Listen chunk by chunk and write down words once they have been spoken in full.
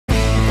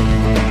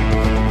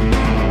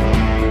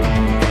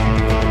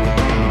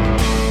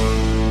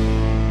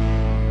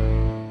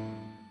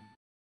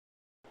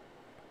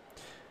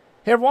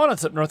Hey everyone,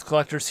 it's Up North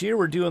Collectors here.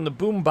 We're doing the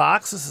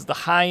Boombox. This is the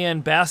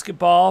high-end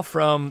basketball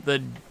from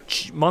the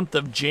month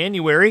of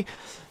January.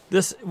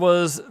 This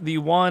was the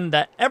one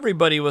that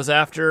everybody was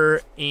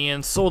after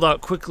and sold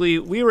out quickly.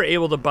 We were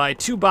able to buy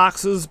 2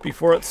 boxes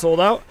before it sold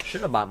out.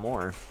 Should have bought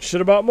more. Should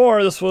have bought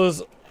more. This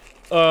was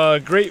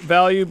great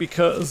value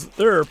because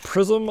there are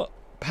Prizm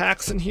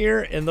packs in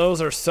here, and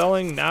those are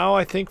selling now,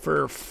 I think,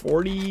 for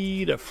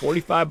 40 to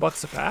 45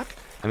 bucks a pack.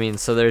 I mean,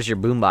 so there's your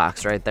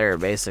boombox right there,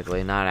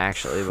 basically. Not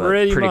actually, but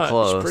Pretty pretty much,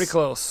 close. Pretty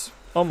close.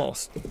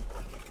 Almost.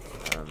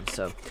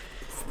 So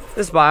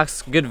this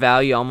box, good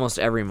value almost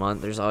every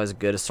month. There's always a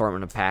good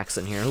assortment of packs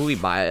in here. We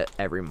buy it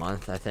every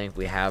month, I think.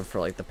 We have for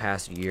like the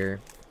past year.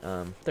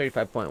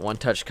 35.1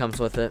 touch comes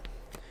with it.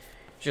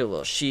 Here's your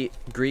little sheet.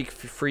 Greek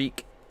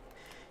Freak.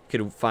 You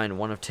could find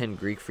 1 of 10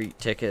 Greek Freak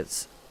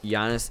tickets.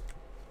 Giannis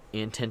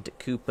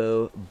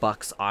Antetokounmpo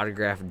Bucks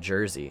autographed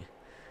jersey.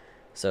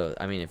 So,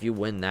 I mean, if you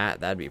win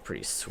that, that'd be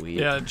pretty sweet.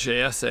 Yeah,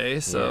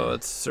 JSA, so yeah.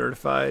 It's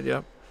certified,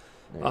 yep.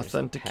 There's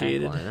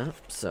authenticated.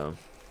 So,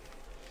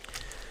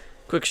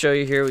 quick show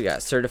you here. We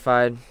got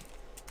certified.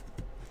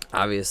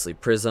 Obviously,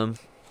 Prizm.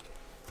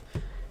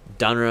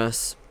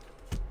 Donruss.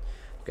 We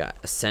got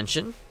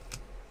Ascension.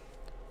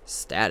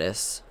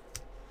 Status.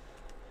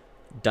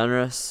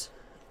 Donruss.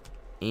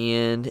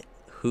 And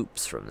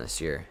Hoops from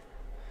this year.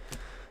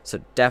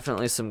 So,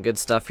 definitely some good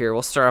stuff here.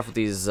 We'll start off with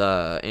these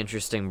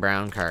interesting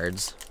brown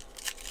cards.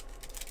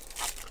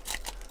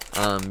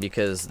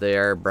 Because they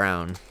are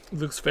brown.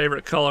 Luke's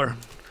favorite color.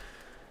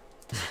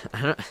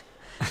 I don't.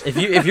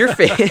 If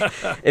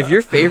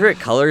your favorite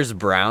color is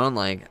brown,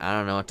 like, I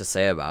don't know what to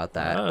say about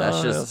that.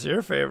 That's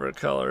your favorite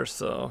color,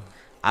 so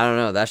I don't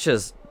know. That's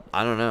just,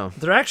 I don't know.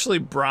 They're actually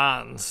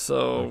bronze, so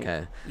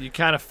okay. You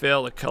kind of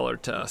fail the color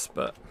test,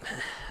 but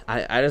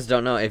I just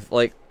don't know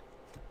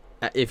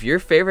if your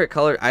favorite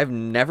color. I've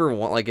never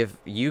like if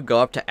you go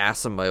up to ask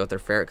somebody what their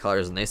favorite color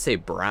is and they say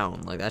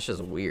brown, like that's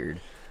just weird.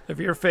 If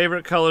your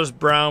favorite color is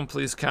brown,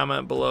 please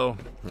comment below.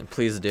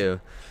 Please do.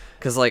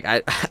 Because, like,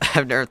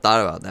 I've never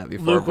thought about that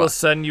before. Luke will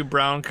send you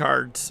brown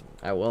cards.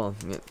 I will.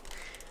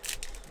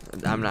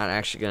 I'm not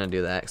actually going to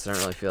do that because I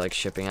don't really feel like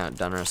shipping out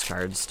Donruss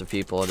cards to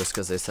people just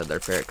because they said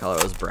their favorite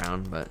color was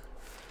brown. But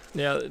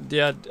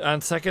yeah.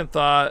 On second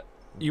thought,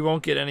 you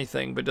won't get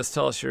anything, but just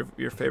tell us your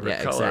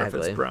favorite color if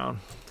it's brown.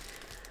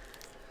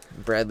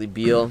 Bradley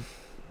Beal,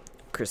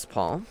 Chris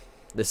Paul.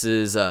 This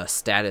is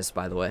Status,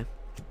 by the way.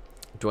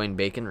 Dwayne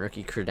Bacon,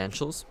 rookie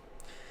credentials.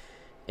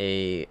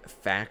 A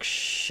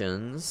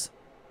Factions,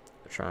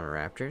 Toronto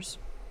Raptors.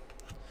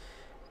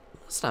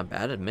 That's not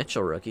bad. A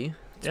Mitchell rookie.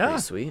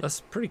 That's pretty sweet.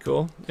 That's pretty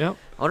cool. Yep.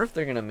 I wonder if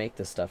they're gonna make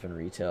this stuff in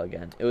retail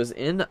again. It was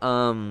in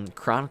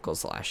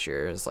Chronicles last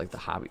year. It was like the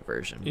hobby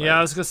version. Yeah,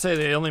 I was gonna say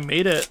they only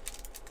made it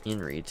in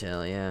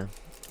retail. Yeah.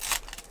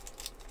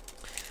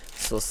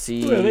 So we'll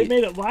see. Yeah, they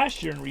made it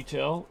last year in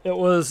retail. It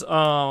was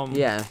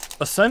yeah.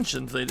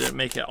 Ascensions. They didn't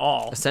make it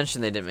all.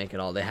 Ascension they didn't make it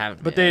all. They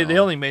haven't. But they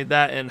only made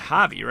that in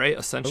hobby, right?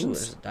 Ascensions. Ooh,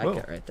 there's a die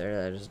cut right there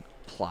that I just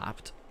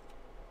plopped.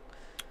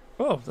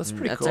 Oh, that's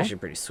pretty cool. That's actually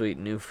pretty sweet.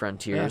 New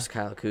Frontiers, yeah.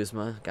 Kyle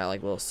Kuzma. Got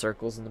like little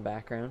circles in the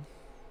background.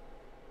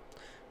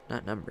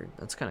 Not numbered.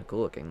 That's kind of cool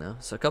looking though.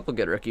 So a couple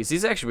good rookies.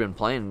 He's actually been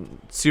playing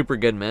super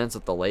good minutes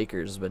with the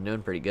Lakers. Been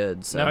doing pretty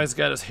good. So now he's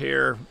got his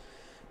hair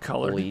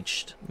colored.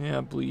 Bleached.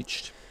 Yeah,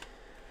 bleached.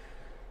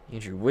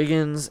 Andrew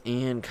Wiggins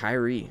and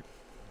Kyrie.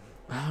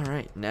 All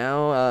right,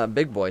 now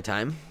big boy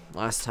time.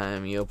 Last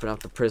time you open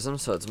up the Prizm,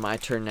 so it's my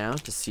turn now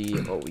to see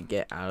what we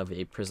get out of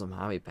a Prizm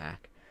hobby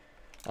pack.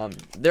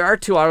 There are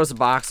 2 autos a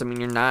box. I mean,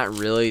 you're not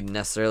really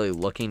necessarily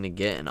looking to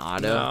get an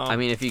auto. No. I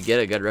mean, if you get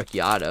a good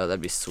rookie auto,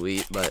 that'd be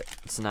sweet, but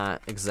it's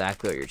not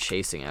exactly what you're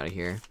chasing out of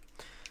here.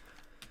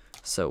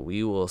 So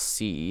we will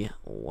see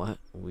what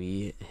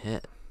we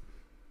hit.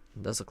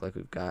 It does look like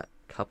we've got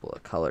a couple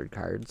of colored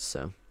cards,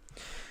 so.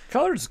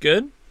 Colored's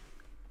good.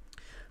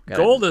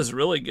 Gold is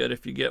really good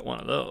if you get one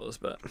of those,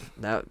 but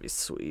that would be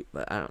sweet,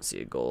 but I don't see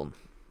a gold.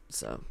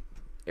 So,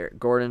 Eric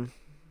Gordon,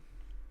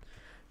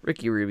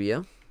 Ricky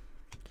Rubio,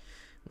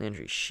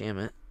 Landry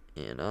Shamet,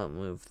 and I'll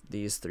move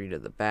these 3 to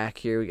the back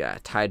here. We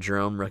got Ty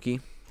Jerome,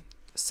 rookie,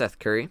 Seth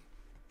Curry,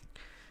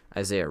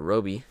 Isaiah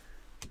Roby,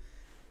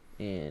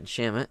 and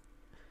Shamet.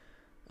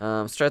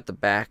 Start at the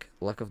back.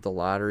 Luck of the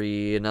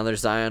lottery. Another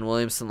Zion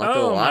Williamson. Luck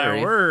of the lottery.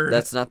 My word.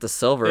 That's not the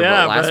silver, but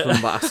last one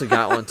box we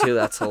got one too.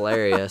 That's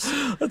hilarious.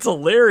 That's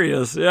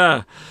hilarious.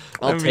 Yeah.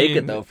 I'll take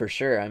it though for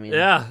sure. I mean,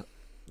 yeah,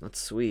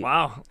 that's sweet.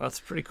 Wow, that's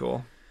pretty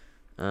cool.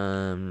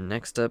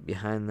 Next up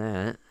behind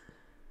that,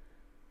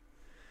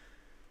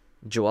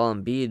 Joel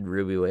Embiid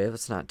Ruby Wave.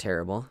 It's not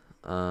terrible.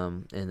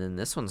 And then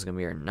this one's gonna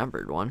be our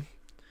numbered one.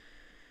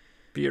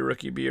 Be a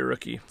rookie. Be a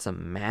rookie. It's a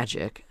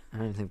Magic. I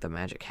don't even think the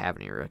Magic have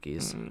any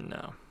rookies.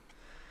 No.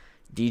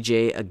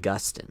 DJ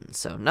Augustin.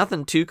 So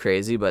nothing too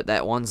crazy, but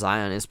that one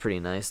Zion is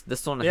pretty nice.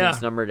 This one I think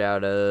is numbered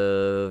out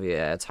of,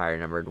 it's higher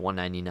numbered,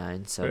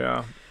 199.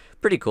 So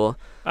pretty cool.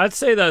 I'd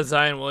say that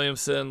Zion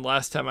Williamson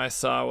last time I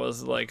saw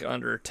was like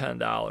under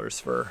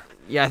 $10 for.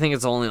 Yeah, I think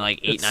it's only like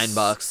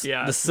 $8-9.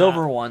 Yeah, the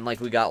silver one like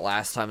we got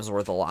last time is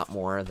worth a lot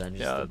more than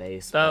just the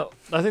base. I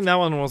think that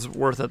one was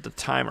worth at the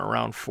time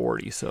around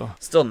 40. So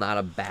still not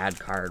a bad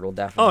card. We'll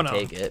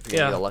definitely take it. If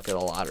you're gonna look at a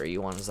lottery,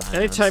 you want a Zion.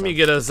 Anytime you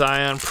get a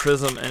Zion,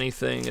 Prizm,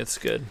 anything, it's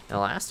good.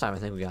 Now last time I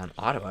think we got an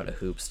auto out of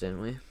hoops,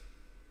 didn't we?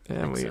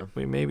 Yeah,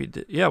 we maybe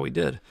did. Yeah, we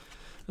did.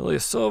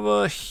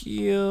 Ilyasova,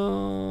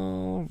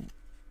 Heel.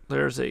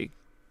 There's a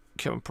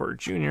Kevin Porter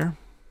Jr.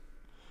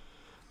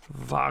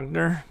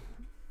 Wagner.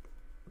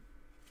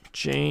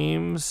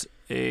 James,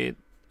 a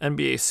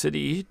NBA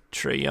City,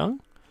 Trae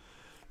Young.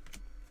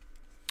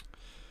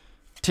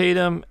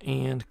 Tatum,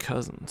 and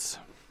Cousins.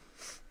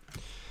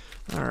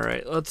 All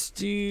right, let's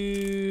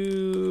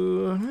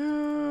do...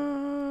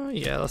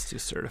 let's do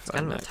certified. It's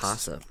kind of next. a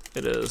toss-up.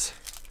 It is.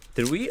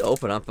 Did we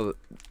open up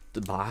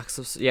the box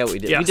of... Yeah, we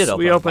did. Yes,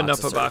 we opened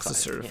up a box of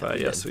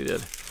certified. Yes, we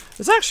did.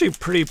 It's actually a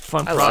pretty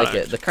fun product. I like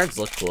it. The cards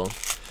look cool.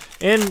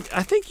 And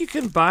I think you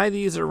can buy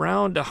these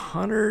around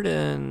 100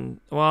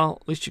 and, well,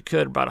 at least you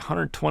could, about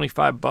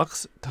 125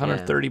 bucks,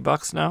 130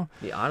 bucks now.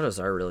 The autos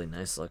are really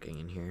nice looking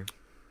in here.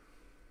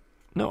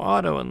 No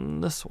auto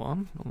in this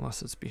one,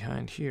 unless it's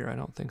behind here. I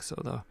don't think so,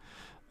 though.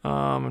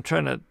 I'm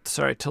trying to,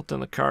 tilting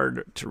the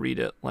card to read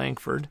it.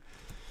 Langford.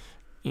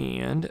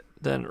 And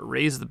then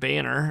raise the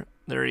banner.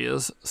 There he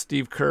is.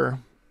 Steve Kerr.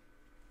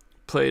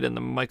 Played in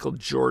the Michael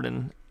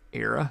Jordan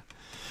era.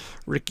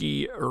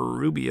 Ricky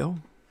Rubio.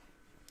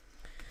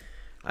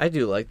 I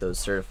do like those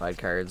certified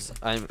cards.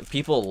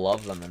 People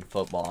love them in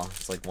football.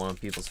 It's like one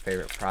of people's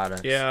favorite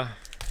products. Yeah.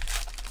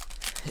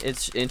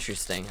 It's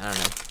interesting. I don't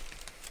know.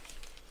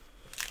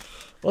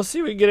 Let's see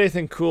if we can get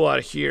anything cool out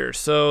of here.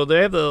 So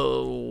they have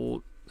the...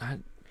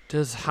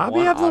 Does Hobby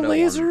have the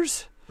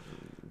lasers?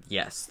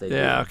 Yes, they do.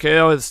 Yeah, okay.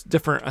 Oh, it's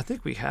different. I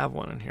think we have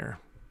one in here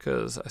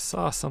because I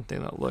saw something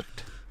that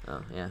looked...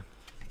 Oh, yeah.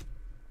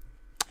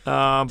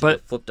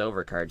 But flipped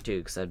over card, too,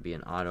 because that'd be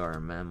an auto or a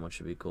mem, which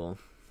would be cool.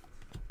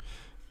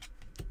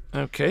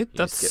 Okay,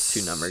 that's...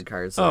 skip 2 numbered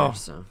cards there,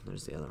 so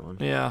there's the other one.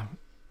 Yeah.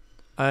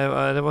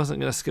 I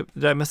wasn't going to skip...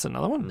 Did I miss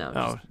another one? No.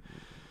 Oh.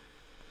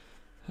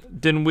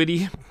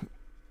 Dinwiddie.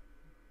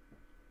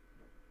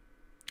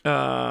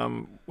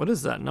 What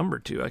is that number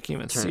to? I can't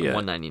even see it.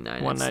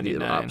 199.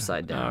 199.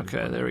 Upside down.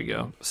 Okay, there we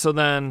go. So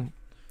then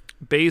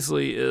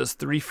Baisley is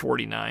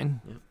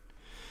 349. Yep.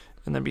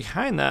 And then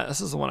behind that, this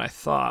is the one I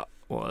thought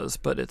was,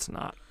 but it's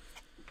not.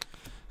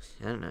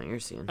 I don't know. You're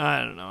seeing.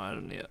 I don't know. I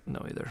don't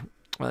know either.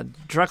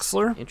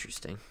 Drexler.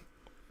 Interesting.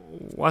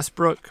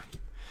 Westbrook.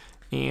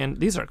 And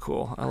these are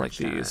cool. I like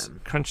these.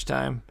 Crunch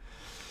Time.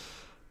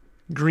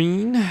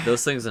 Green.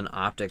 Those things in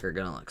Optic are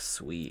going to look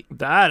sweet.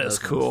 That is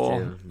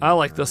cool. I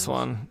like this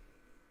one.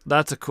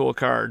 That's a cool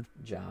card.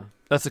 Ja.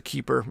 That's a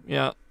keeper.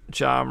 Yeah.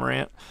 Ja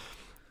Morant.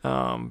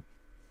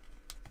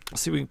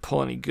 Let's see if we can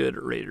pull any good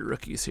rated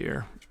rookies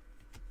here.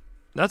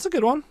 That's a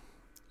good one.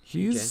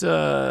 He's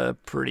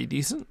pretty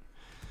decent.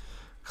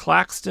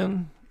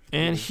 Claxton.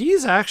 And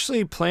he's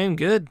actually playing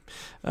good.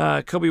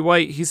 Kobe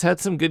White, he's had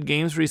some good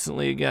games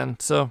recently again.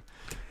 So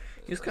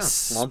he was kind of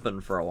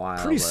slumping for a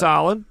while. Pretty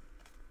solid.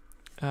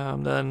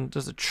 Then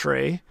there's a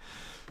Trae.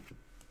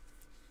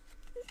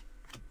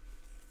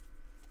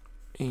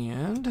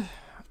 And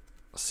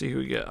let's see who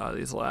we get out of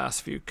these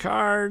last few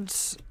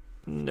cards.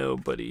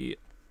 Nobody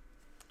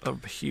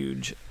of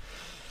huge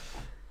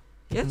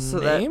so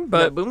name,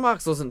 that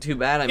Boombox wasn't too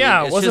bad. I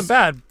mean, it wasn't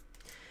bad.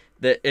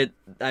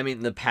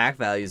 The pack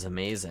value is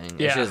amazing.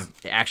 Yeah. It's just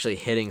actually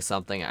hitting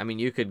something. I mean,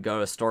 you could go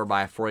to a store,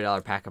 buy a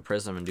 $40 pack of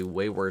Prizm and do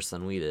way worse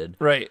than we did.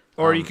 Right.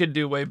 Or you could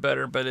do way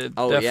better, but it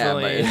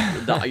definitely...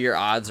 but your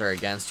odds are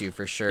against you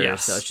for sure.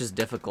 Yes. So it's just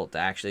difficult to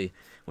actually...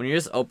 When you're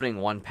just opening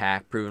one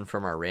pack, proven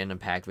from our random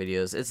pack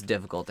videos, it's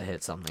difficult to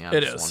hit something out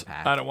of just one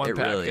pack. Out of one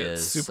pack, really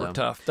it's is, super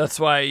tough. That's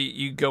why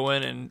you go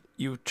in and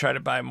you try to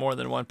buy more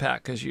than one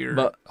pack because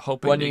you're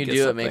hoping when to you get do,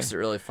 something. it makes it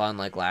really fun.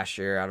 Like last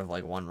year, out of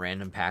like one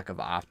random pack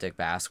of Optic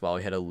basketball,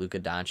 we had a Luka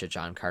Doncic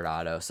on card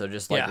auto. So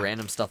just like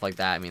random stuff like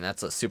that. I mean,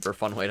 that's a super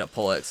fun way to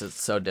pull it because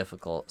it's so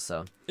difficult.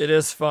 So it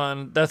is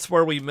fun. That's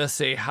where we miss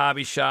a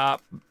hobby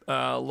shop,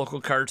 local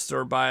card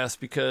store bias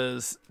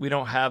because we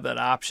don't have that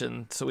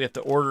option. So we have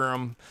to order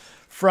them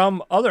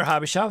from other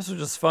hobby shops, which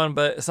is fun,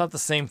 but it's not the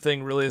same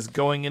thing really as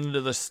going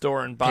into the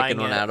store and buying picking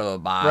one out of a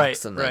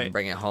box and then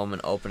bringing it home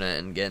and open it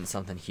and getting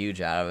something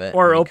huge out of it.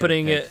 Or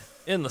opening it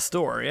in the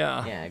store,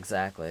 yeah. Yeah,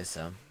 exactly.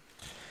 So,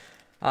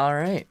 all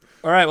right.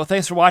 All right, well,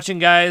 thanks for watching,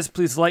 guys.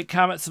 Please like,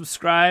 comment,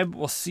 subscribe.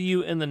 We'll see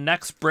you in the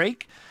next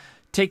break.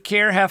 Take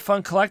care, have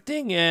fun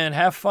collecting, and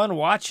have fun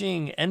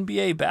watching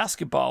NBA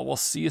basketball. We'll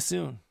see you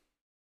soon.